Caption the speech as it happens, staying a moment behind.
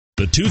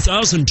The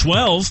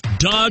 2012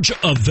 Dodge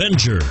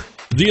Avenger.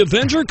 The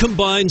Avenger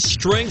combines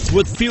strength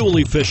with fuel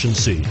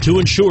efficiency to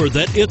ensure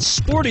that its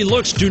sporty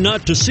looks do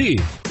not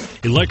deceive.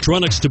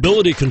 Electronic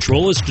stability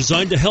control is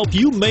designed to help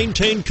you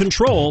maintain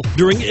control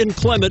during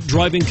inclement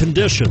driving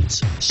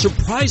conditions.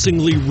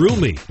 Surprisingly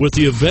roomy, with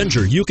the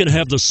Avenger you can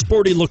have the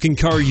sporty-looking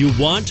car you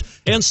want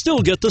and still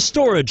get the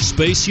storage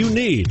space you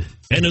need,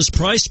 and is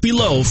priced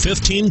below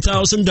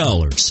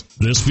 $15,000.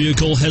 This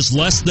vehicle has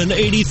less than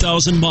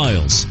 80,000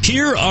 miles.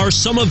 Here are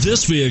some of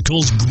this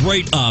vehicle's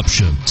great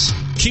options: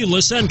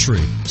 keyless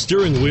entry,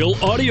 steering wheel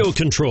audio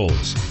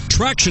controls,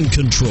 traction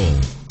control,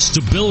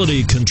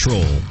 stability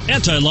control,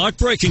 anti-lock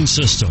braking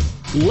system,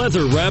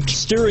 leather-wrapped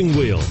steering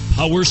wheel,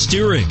 power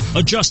steering,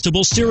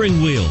 adjustable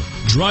steering wheel,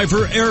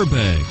 driver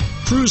airbag,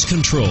 cruise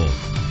control.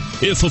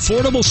 If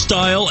affordable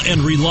style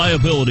and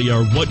reliability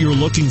are what you're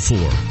looking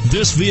for,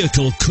 this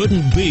vehicle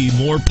couldn't be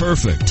more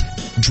perfect.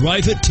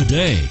 Drive it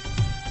today.